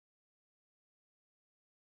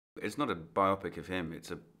it's not a biopic of him.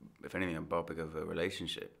 It's a, if anything, a biopic of a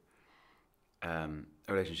relationship. A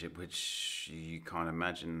relationship which you can't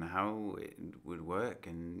imagine how it would work,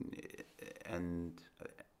 and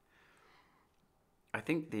I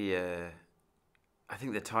think the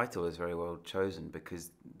title is very well chosen,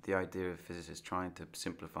 because the idea of physicists trying to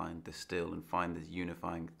simplify and distill and find this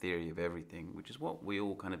unifying theory of everything, which is what we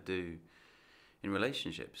all kind of do in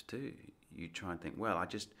relationships too. You try and think, well, I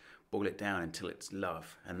just boil it down until it's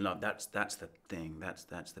love, and love, that's the thing, that's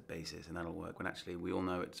the basis, and that'll work. When actually we all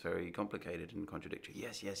know it's very complicated and contradictory.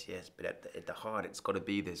 Yes, yes, yes, but at the heart, it's got to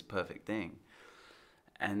be this perfect thing.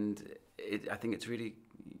 And I think it's really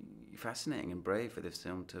fascinating and brave for this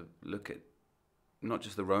film to look at not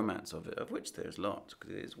just the romance of it, of which there's lots,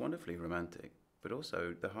 because it is wonderfully romantic, but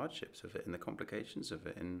also the hardships of it and the complications of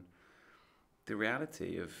it, and the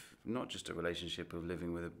reality of not just a relationship of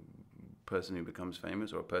living with a person who becomes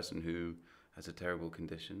famous or a person who has a terrible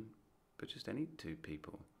condition, but just any two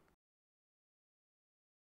people.